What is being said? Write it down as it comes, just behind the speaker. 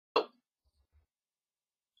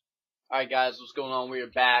Alright guys, what's going on? We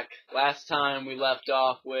are back. Last time we left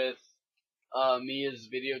off with Mia's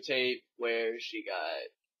videotape where she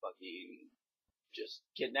got fucking just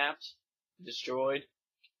kidnapped, destroyed,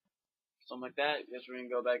 something like that. Guess we're gonna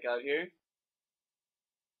go back out here.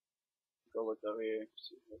 Go look over here.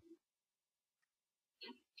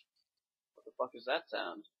 What the fuck is that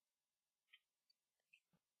sound?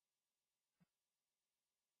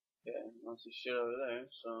 Okay, I don't see shit over there,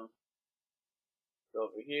 so go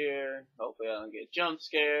over here. Hopefully I don't get jump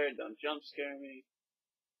scared. Don't jump scare me.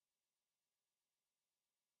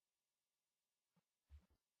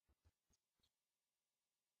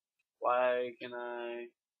 Why can I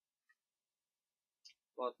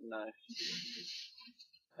pull out the knife?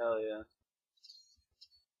 Hell yeah.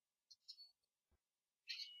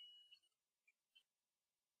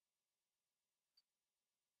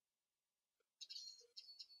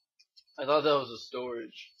 I thought that was a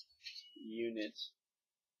storage unit.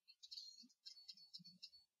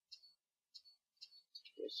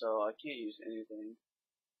 Okay, so I can't use anything.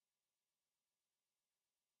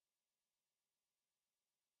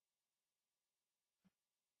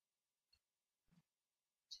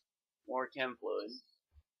 More chem fluid.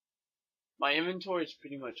 My inventory is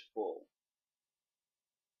pretty much full.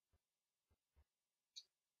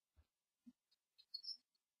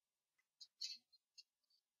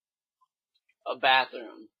 A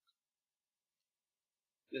bathroom.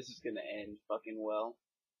 This is gonna end fucking well.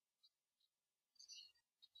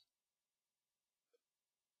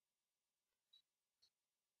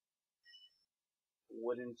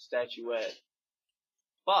 Wooden statuette.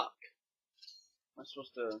 Fuck. Am I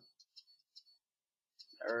supposed to...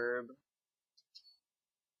 Herb.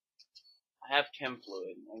 I have chem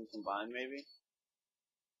fluid. I can combine maybe?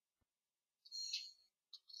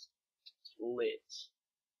 Lit.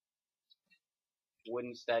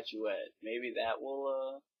 Wooden statuette. Maybe that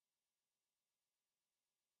will,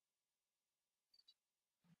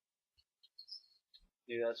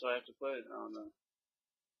 Dude, that's what I have to put? I don't know.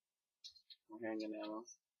 Handgun ammo.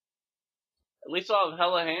 At least I'll have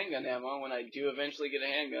hella handgun ammo when I do eventually get a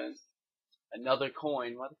handgun. Another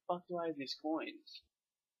coin. Why the fuck do I have these coins?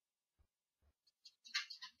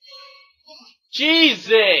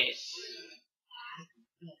 Jesus!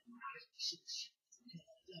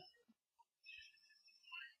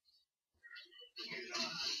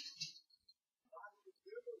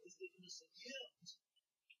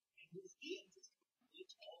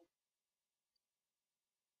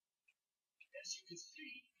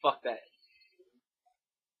 Fuck that.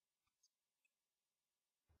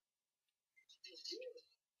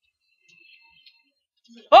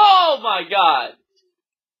 Oh my god!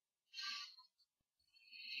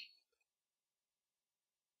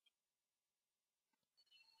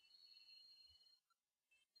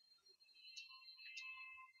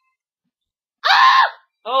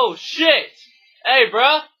 Oh shit! Hey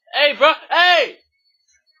bruh! Hey bruh! Hey!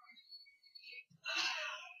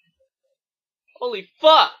 Holy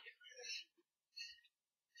fuck!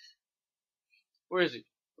 Where is he?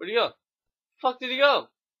 Where'd he go? Fuck did he go?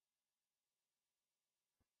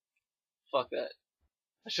 Fuck that.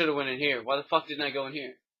 I should've went in here. Why the fuck didn't I go in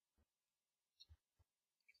here?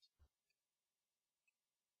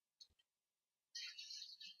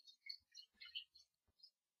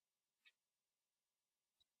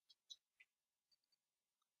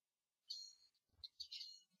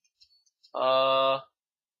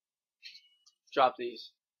 Drop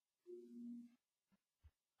these.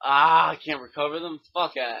 Ah, I can't recover them?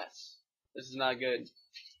 Fuck ass. This is not good.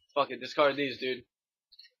 Fuck it, discard these, dude.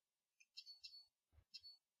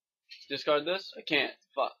 Discard this? I can't.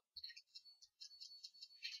 Fuck.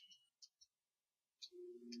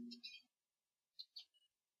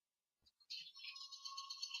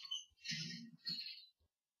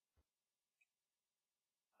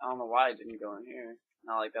 I don't know why I didn't go in here.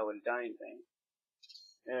 Not like that would have done anything.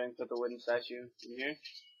 Yeah, and put the wooden statue in here.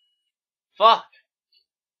 Fuck!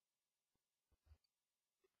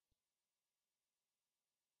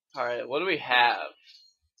 Alright, what do we have?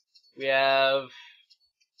 We have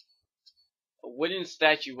a wooden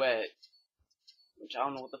statuette, which I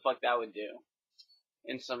don't know what the fuck that would do,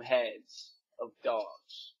 and some heads of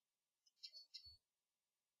dogs.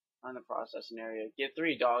 On the processing area. Get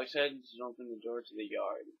 3 dog's heads and open the door to the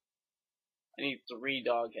yard. I need 3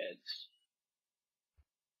 dog heads.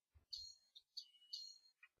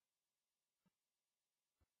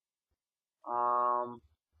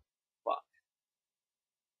 Fuck.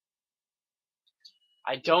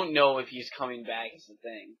 I don't know if he's coming back is the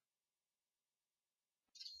thing.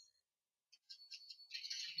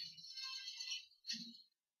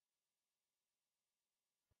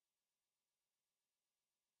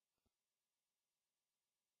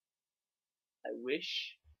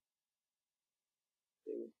 wish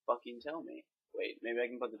they would fucking tell me. Wait, maybe I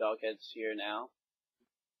can put the dog heads here now.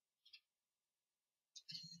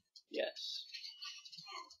 Yes.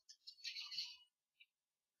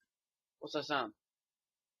 What's that sound?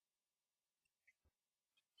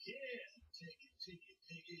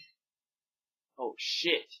 Oh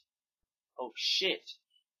shit. Oh shit.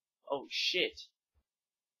 Oh shit.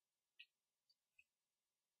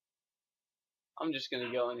 I'm just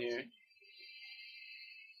gonna go in here.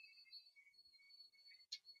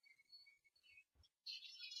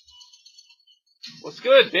 What's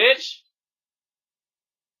good, bitch?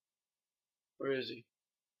 Where is he?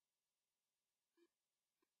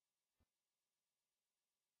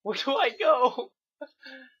 Where do I go?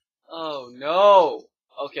 Oh no.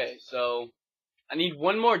 Okay, so I need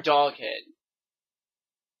one more dog head.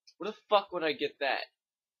 Where the fuck would I get that?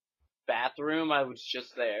 Bathroom? I was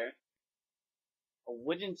just there. A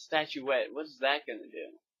wooden statuette. What is that gonna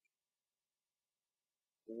do?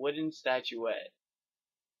 A wooden statuette.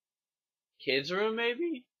 Kids room,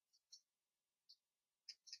 maybe?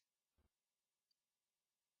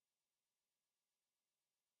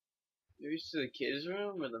 Maybe it's to the kids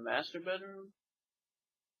room or the master bedroom?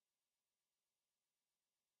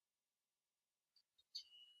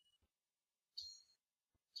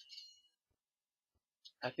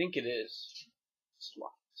 I think it is. It's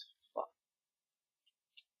locked. Fuck.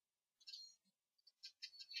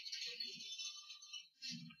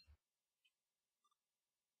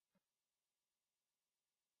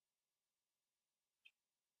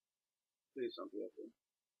 Please don't be open.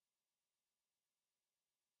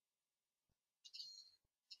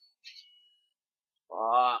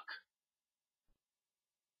 Fuck.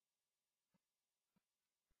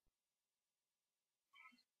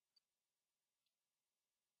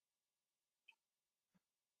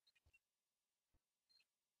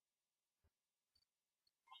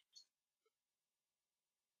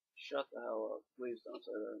 Shut the hell up. Please don't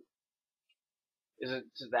say that. Is it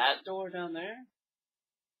to that door down there?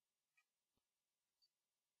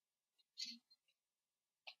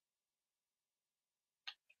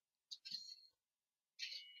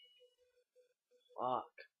 Fuck.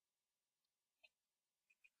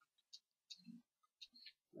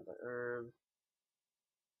 Another herb.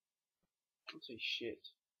 Don't say shit.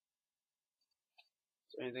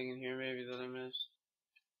 Is there anything in here maybe that I missed?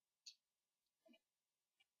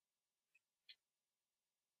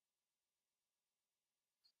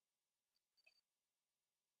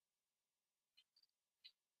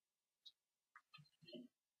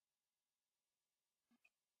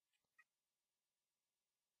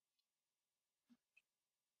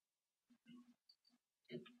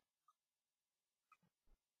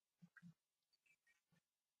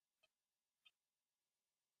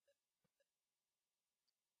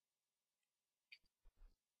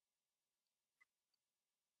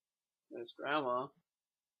 There's Grandma.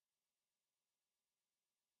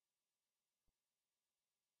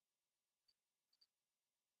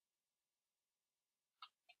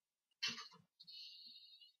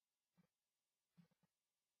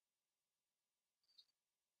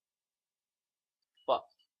 Fuck.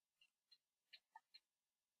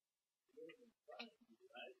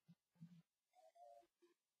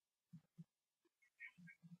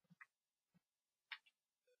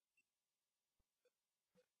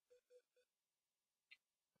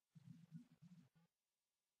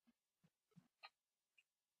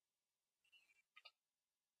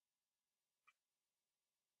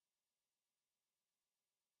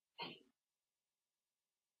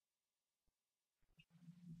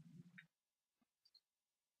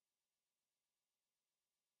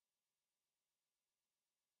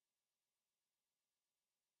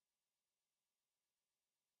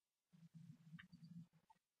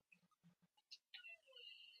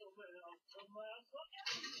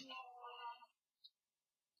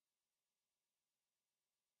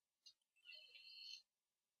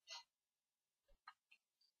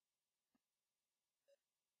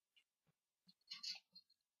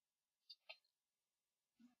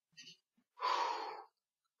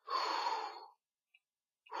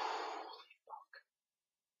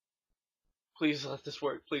 Please let this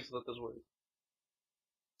work. Please let this work.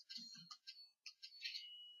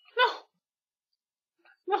 No!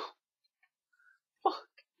 No! Fuck!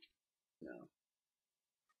 No.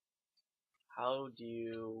 How do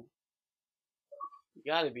you... You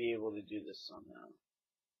gotta be able to do this somehow.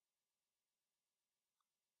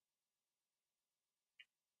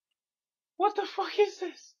 What the fuck is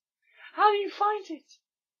this? How do you find it?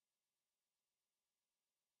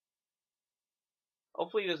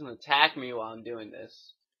 Hopefully he doesn't attack me while I'm doing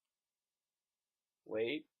this.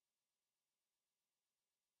 Wait.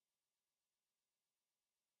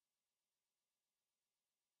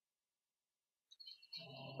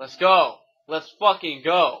 Let's go. Let's fucking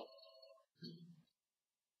go.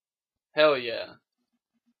 Hell yeah.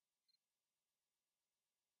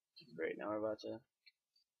 Great, now we're about to...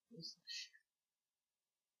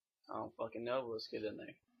 I don't fucking know, but let's get in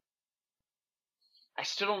there. I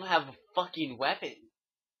still don't have a fucking weapon.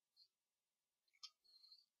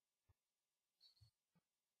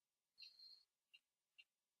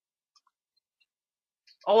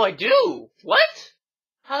 Oh, I do! What?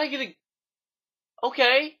 How'd I get a...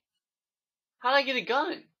 Okay. How'd I get a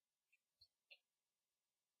gun?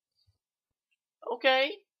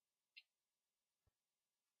 Okay.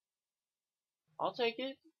 I'll take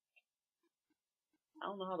it. I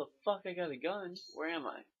don't know how the fuck I got a gun. Where am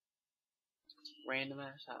I? Random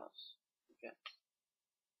ass house. Okay.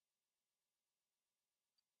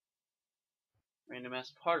 Random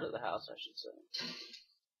ass part of the house, I should say.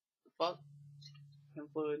 The fuck? Chem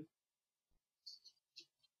fluid.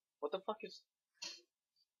 What the fuck is...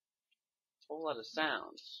 A whole lot of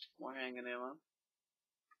sounds. More hanging ammo.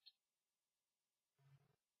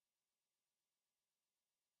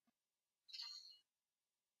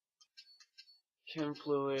 Chem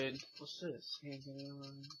fluid. What's this? Hanging ammo.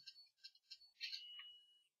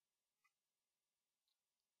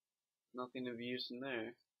 Nothing of use in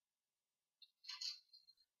there.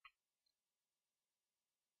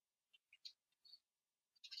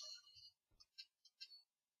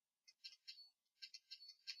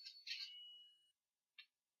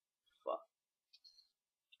 Fuck.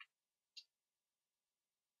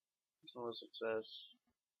 This one was a success.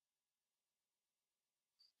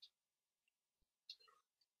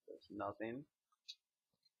 There's nothing.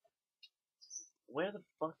 Where the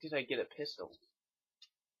fuck did I get a pistol?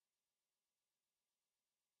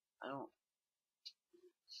 I don't...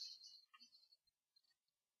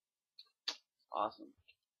 Awesome.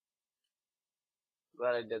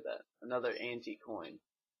 Glad I did that. Another antique coin.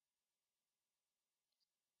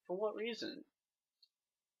 For what reason?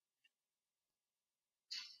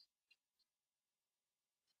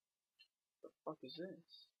 What the fuck is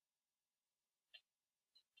this?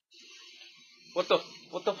 What the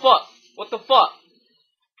fuck? What the fuck?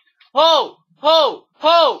 Ho! Ho!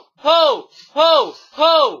 Ho! Ho! Ho!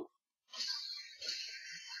 Ho!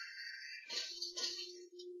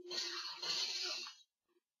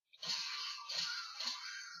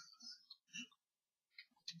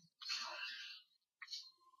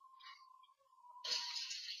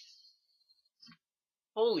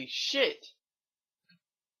 Holy shit!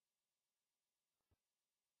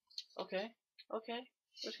 Okay. Okay.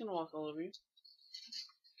 We're just gonna walk all over you.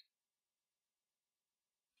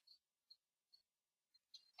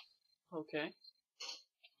 Okay.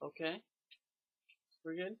 Okay.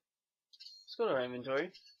 We're good. Let's go to our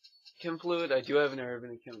inventory. Chem fluid. I do have an herb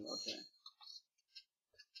and a chem. Okay.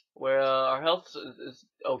 Where our health is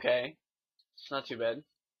okay. It's not too bad.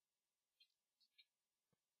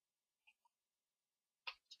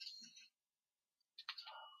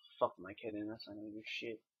 Fuck, am I kidding? That's not gonna do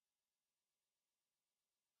shit.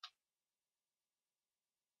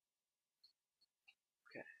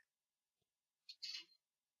 Okay.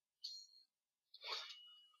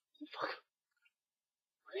 Fuck.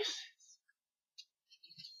 What is this?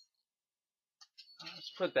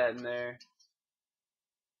 Let's put that in there.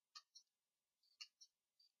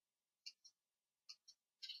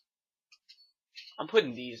 I'm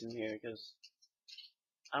putting these in here because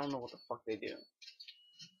I don't know what the fuck they do.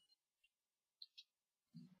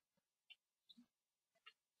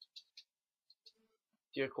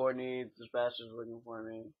 Dear Courtney, this bastard's looking for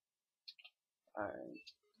me. Alright.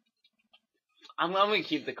 I'm gonna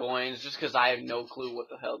keep the coins just because I have no clue what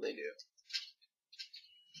the hell they do.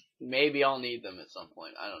 Maybe I'll need them at some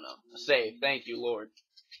point. I don't know. Save. Thank you, Lord.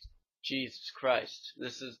 Jesus Christ.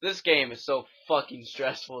 This game is so fucking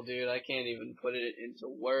stressful, dude. I can't even put it into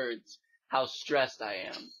words how stressed I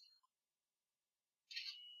am.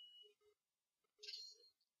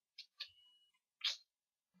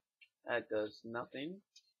 That does nothing.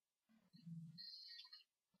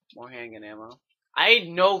 More handgun ammo. I had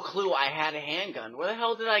no clue I had a handgun. Where the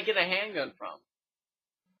hell did I get a handgun from?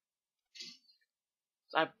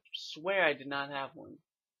 I swear I did not have one.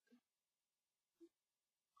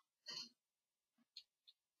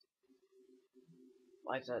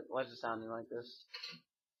 Why is it sounding like this?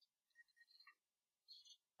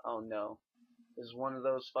 Oh no. Is one of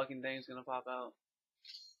those fucking things gonna pop out?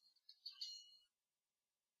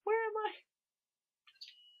 Where am I?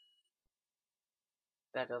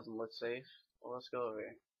 That doesn't look safe. Well, let's go over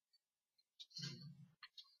here.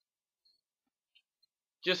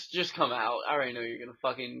 Just come out. I already know you're gonna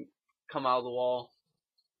fucking come out of the wall,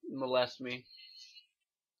 molest me.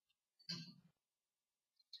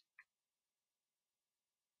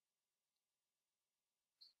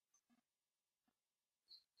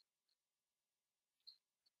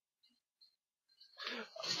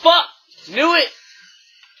 Fuck! Knew it!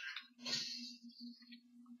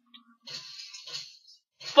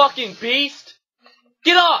 Fucking beast!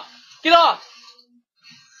 Get off! Get off!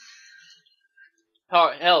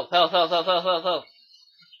 Health.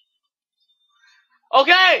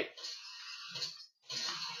 Okay!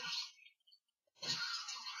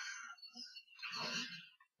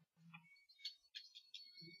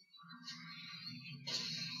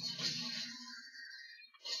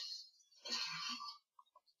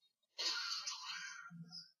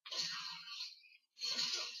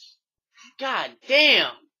 God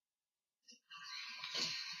damn!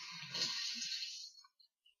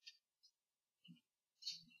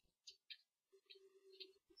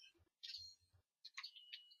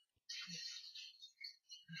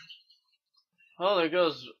 Well, there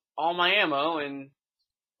goes all my ammo and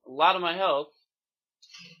a lot of my health.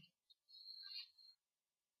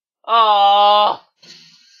 Oh!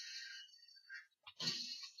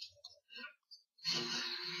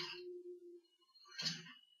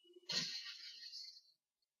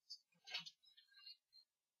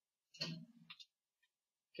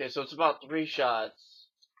 Okay, so it's about 3 shots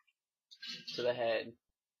to the head.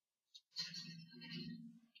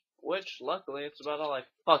 Which, luckily, it's about all I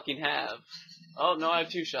fucking have. Oh, no, I have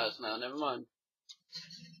 2 shots now. Never mind.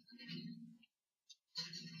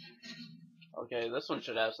 Okay, this one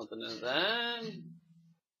should have something in it then.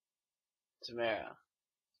 Tamara.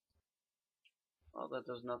 Oh, that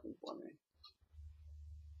does nothing for me.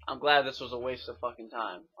 I'm glad this was a waste of fucking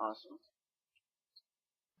time. Awesome.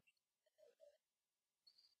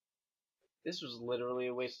 This was literally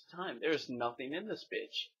a waste of time. There's nothing in this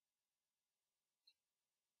bitch.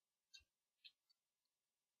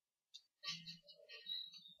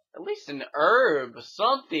 At least an herb,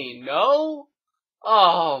 something, no?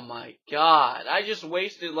 Oh my god. I just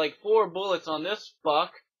wasted like 4 bullets on this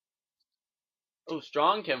fuck. Oh,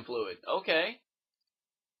 strong chem fluid. Okay.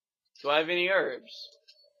 Do I have any herbs?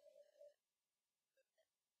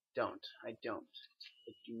 I don't.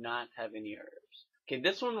 I do not have any herbs. Okay,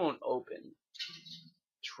 this one won't open.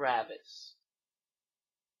 Travis.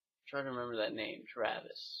 I'm trying to remember that name.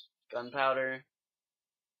 Travis. Gunpowder.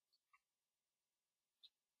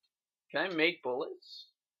 Can I make bullets?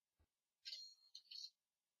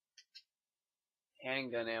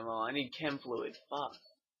 Handgun ammo. I need chem fluid. Fuck.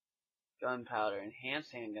 Gunpowder.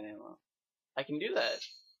 Enhanced handgun ammo. I can do that.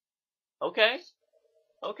 Okay.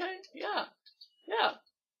 Okay. Yeah. Yeah.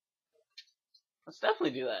 Let's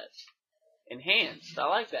definitely do that. Enhanced. I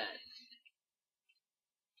like that.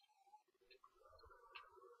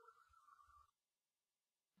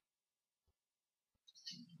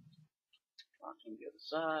 Walk on the other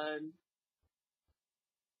side.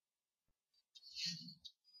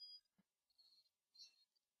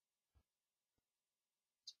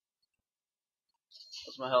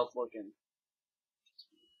 What's my health looking?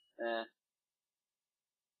 Eh.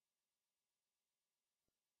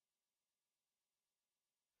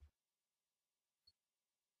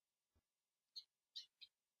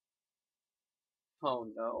 Oh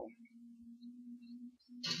no.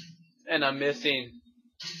 And I'm missing.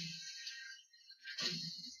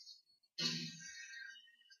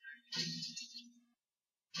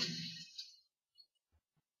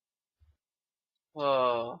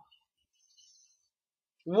 Whoa.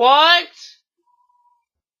 What?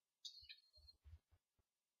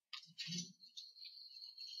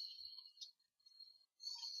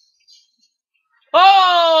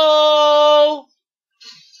 Oh!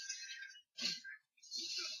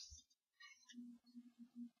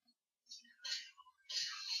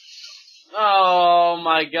 Oh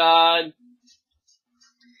my god.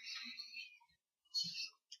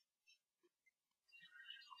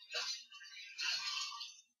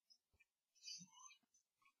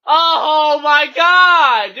 Oh my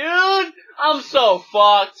god, dude! I'm so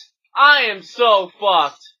fucked. I am so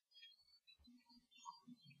fucked.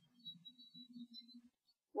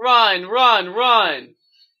 Run, run, run.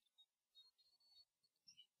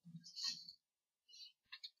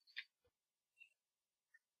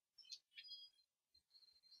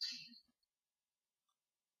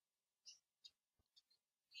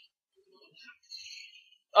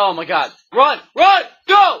 Oh my god. Run, run,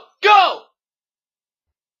 go, go!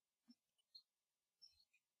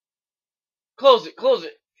 Close it, close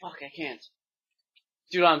it. Fuck, I can't.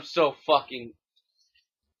 Dude, I'm so fucking...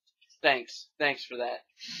 Thanks. Thanks for that.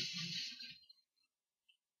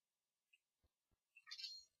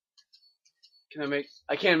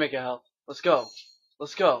 I can't make a health. Let's go.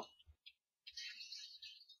 Let's go.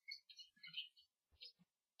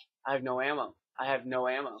 I have no ammo. I have no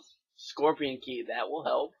ammo. Scorpion key, that will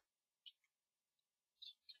help.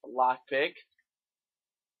 A lockpick.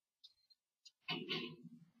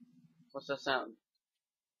 What's that sound?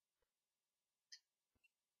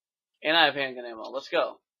 And I have handgun ammo. Let's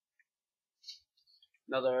go.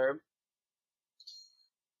 Another herb.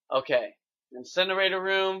 Okay. Incinerator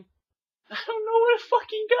room. I don't know where to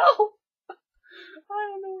fucking go. I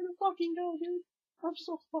don't know where to fucking go, dude. I'm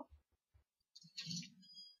so fucked.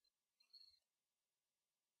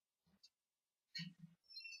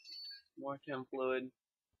 More chem fluid.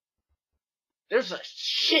 There's a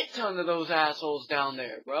shit ton of those assholes down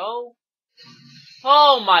there, bro.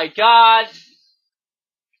 Oh my god.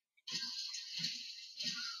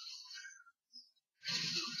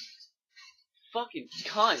 Fucking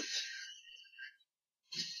cunt.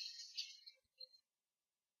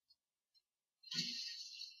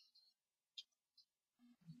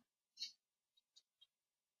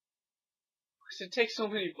 It takes so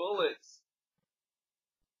many bullets.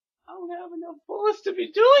 I don't have enough bullets to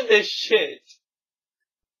be doing this shit.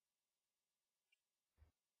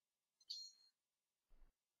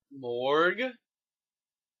 Morgue?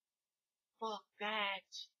 Fuck that.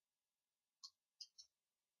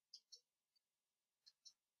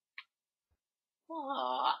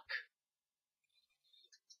 Fuck.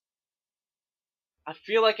 I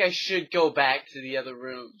feel like I should go back to the other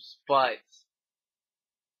rooms, but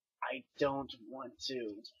I don't want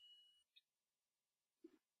to.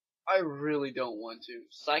 I really don't want to.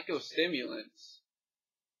 Psychostimulants.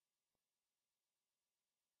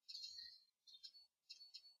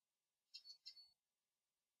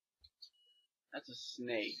 That's a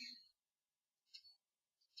snake.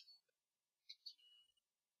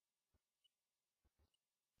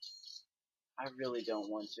 I really don't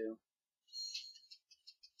want to.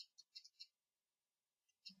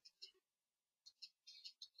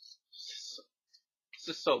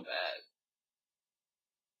 This is so bad.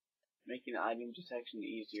 Making item detection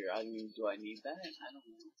easier. I mean, do I need that? I don't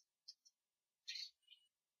know.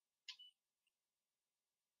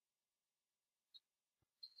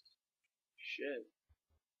 Shit.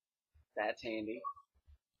 That's handy.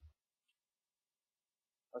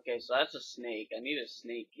 Okay, so that's a snake. I need a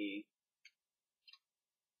snake key.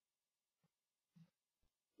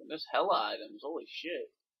 And there's hella items. Holy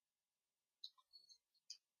shit.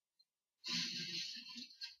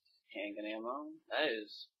 Handgun ammo. That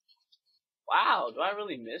is... Wow, do I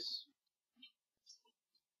really miss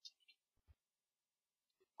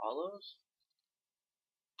all those?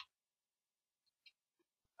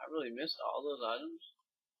 I really missed all those items?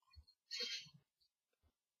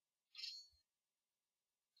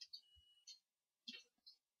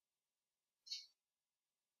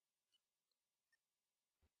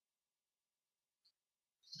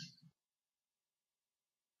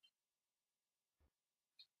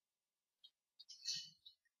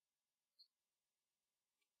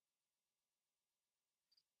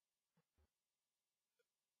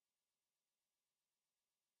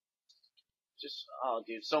 Just, oh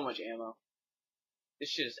dude, so much ammo. This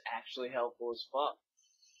shit is actually helpful as fuck.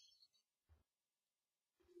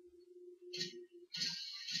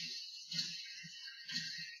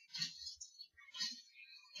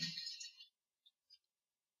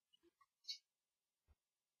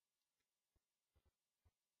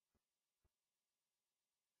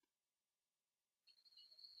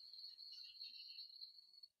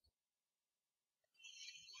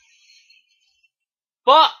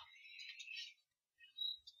 Fuck!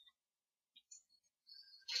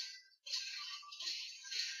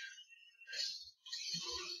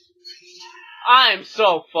 I'm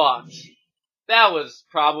so fucked. That was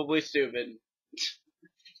probably stupid.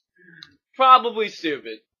 Probably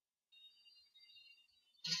stupid.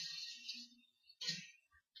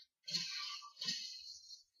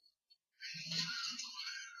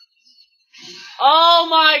 Oh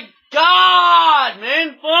my god,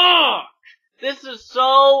 man, fuck! This is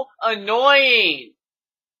so annoying.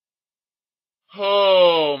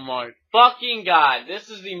 Oh my fucking god, this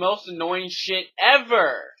is the most annoying shit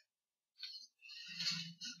ever.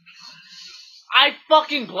 I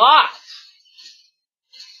fucking blocked.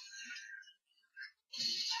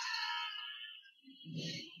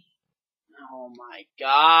 Oh my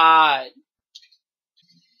god.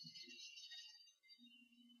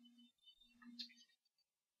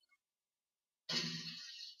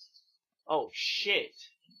 Oh shit.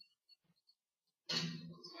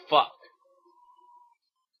 Fuck.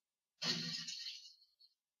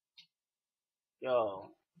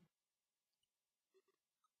 Yo.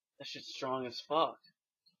 That shit's strong as fuck.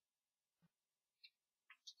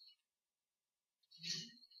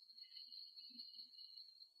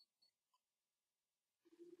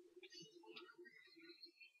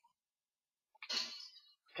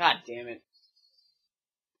 God damn it.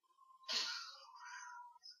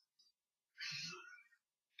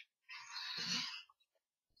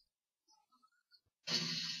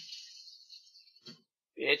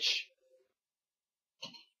 bitch.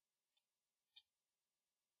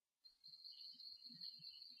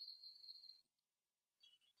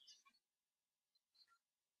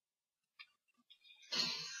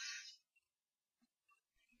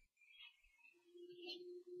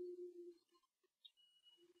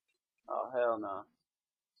 Oh, hell no.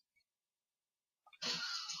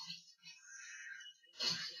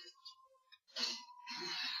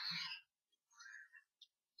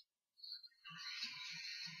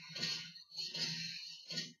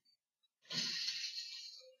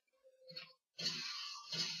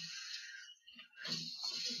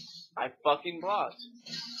 I fucking blocked.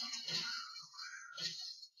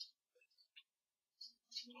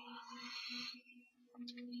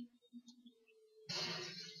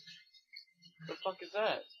 What the fuck is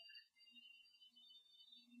that?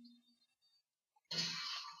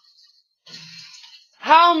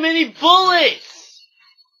 How many bullets?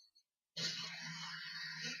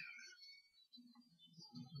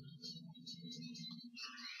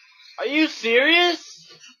 Are you serious?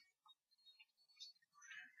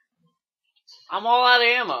 I'm all out of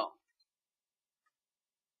ammo.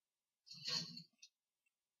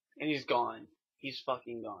 And he's gone. He's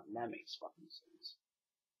fucking gone. That makes fucking sense.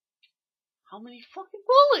 How many fucking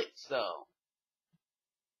bullets, though?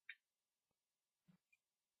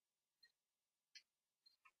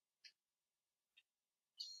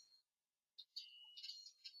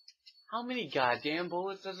 How many goddamn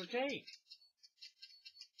bullets does it take?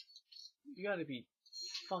 You gotta be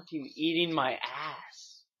fucking eating my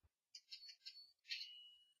ass.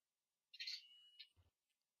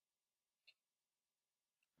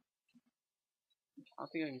 I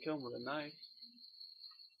don't think I can kill him with a knife.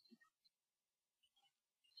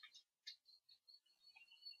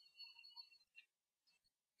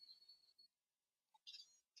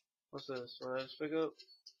 What's this? What did I just pick up?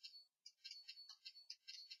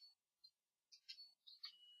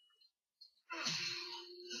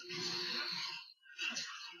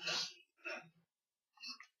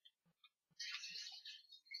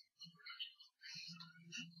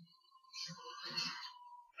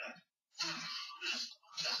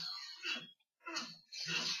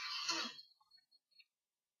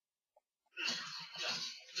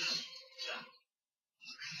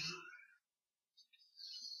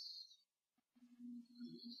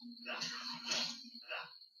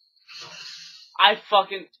 I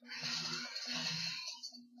fucking...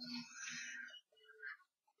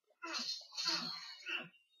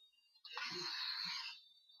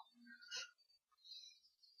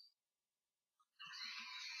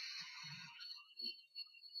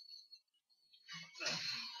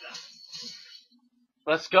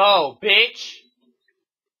 Let's go, bitch!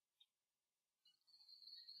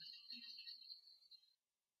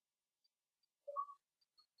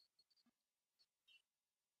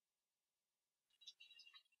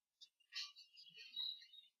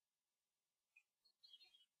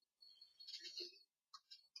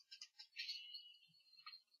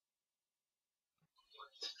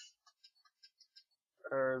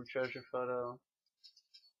 Herb, treasure photo.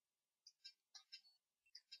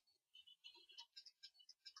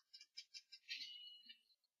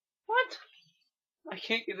 What? I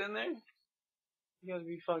can't get in there? You gotta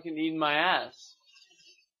be fucking eating my ass.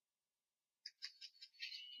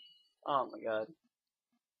 Oh my god.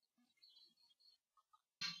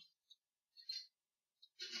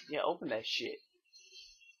 Yeah, open that shit.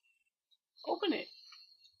 Open it.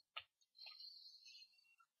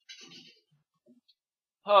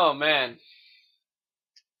 Oh man.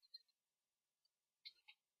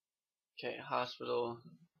 Okay, hospital.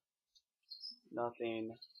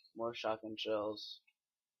 Nothing. More shotgun shells.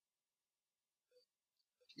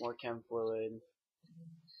 More chem fluid.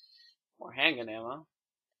 More handgun ammo.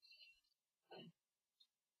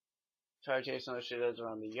 Try chasing those shitheads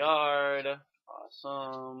around the yard.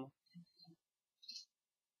 Awesome.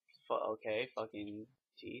 Okay, fucking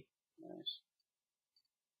teeth. Nice.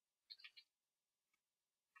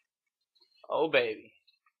 Oh baby.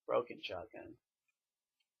 Broken shotgun.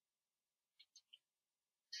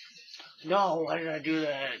 No, why did I do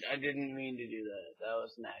that? I didn't mean to do that. That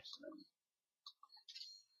was an accident.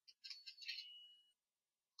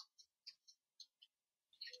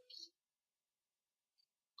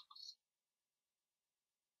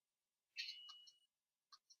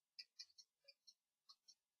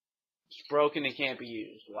 It's broken and can't be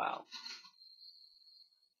used. Wow.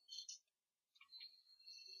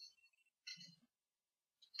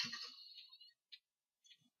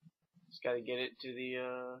 Just gotta get it to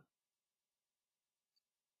the,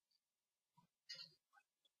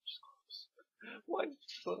 What?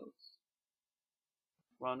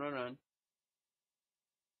 Run, run, run.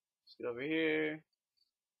 get over here.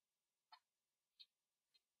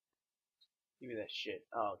 Give me that shit.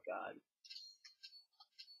 Oh god.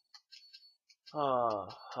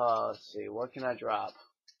 Let's see. What can I drop?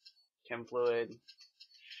 Chem fluid.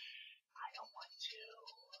 I don't want to.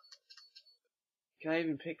 Can I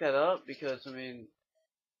even pick that up? Because I mean,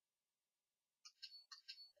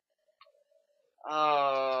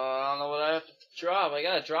 I don't know what I have to drop. I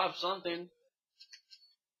gotta drop something.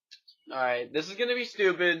 Alright, this is gonna be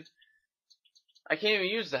stupid. I can't even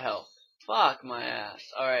use the health. Fuck my ass.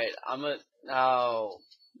 Alright, I'm a. No.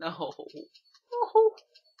 No. No.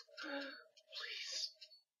 Please.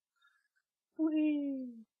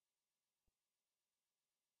 Please.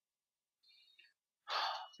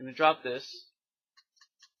 I'm gonna drop this.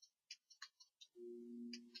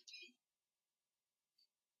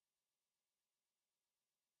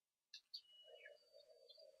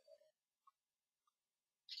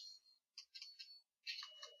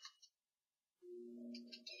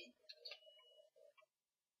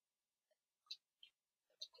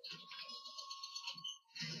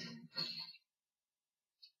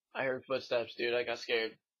 I heard footsteps, dude. I got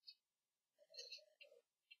scared.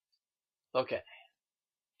 Okay.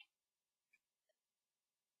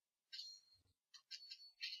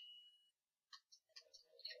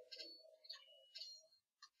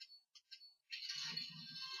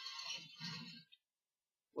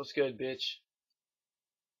 What's good, bitch?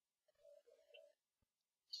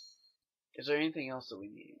 Is there anything else that we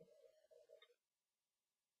need?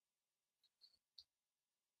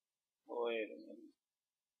 Wait a minute.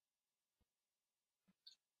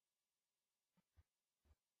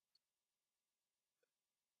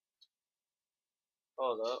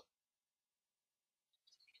 Hold up.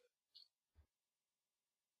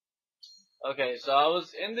 Okay, so I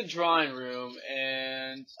was in the drawing room,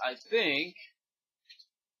 and I think,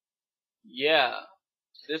 yeah,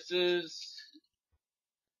 this is,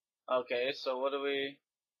 okay, so what do we,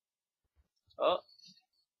 oh,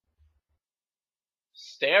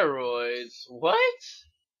 steroids, what?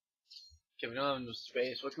 Okay, we don't have enough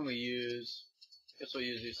space, what can we use? Guess we'll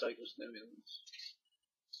use these psychostimulants.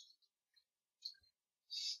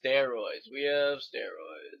 Steroids, we have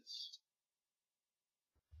steroids.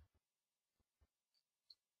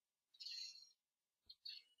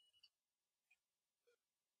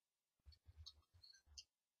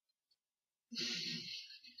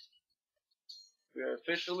 We are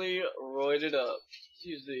officially roided up. Let's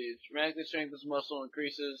use these. Dramatically strengthens muscle,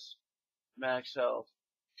 increases max health.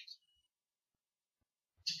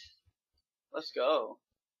 Let's go.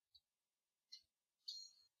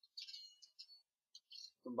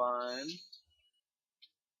 Combine.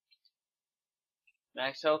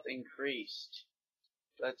 Max health increased.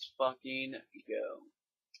 Let's fucking go.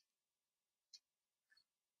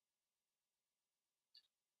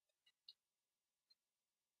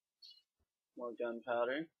 More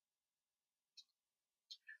gunpowder.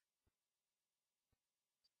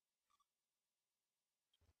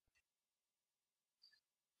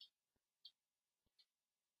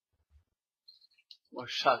 More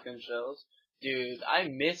shotgun shells. Dude, I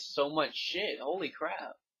missed so much shit. Holy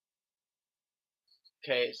crap.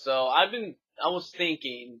 Okay, so I was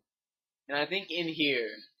thinking, and I think in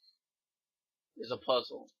here is a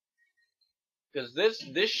puzzle. Cause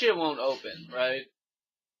this shit won't open, right?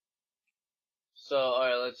 So,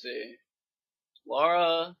 alright, let's see.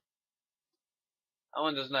 Laura. That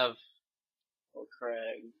one doesn't have, oh,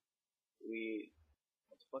 Craig.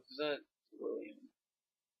 What the fuck is that? William.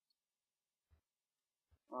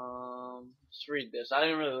 Let's read this. I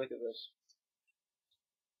didn't really look at this.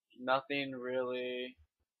 Nothing really.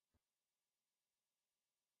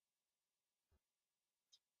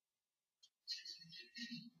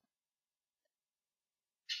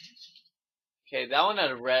 Okay, that one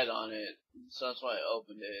had red on it, so that's why I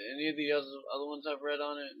opened it. Any of the other ones have red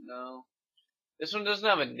on it? No. This one doesn't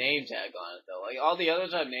have a name tag on it though. Like all the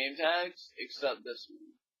others have name tags except this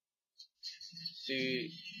one.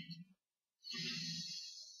 See.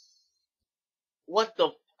 What the?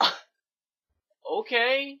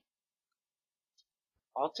 Okay.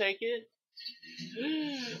 I'll take it.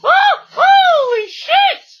 Oh, holy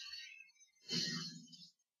shit!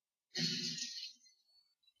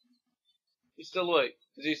 He's still awake.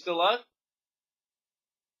 Is he still alive?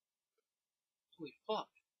 Holy fuck.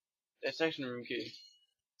 Dissection room key.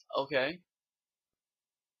 Okay.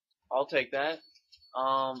 I'll take that.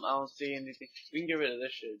 I don't see anything. We can get rid of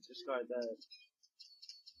this shit. Discard that.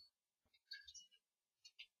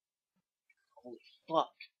 Holy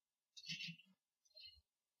fuck.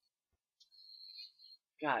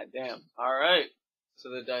 God damn. Alright. So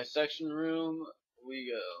the dissection room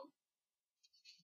we go.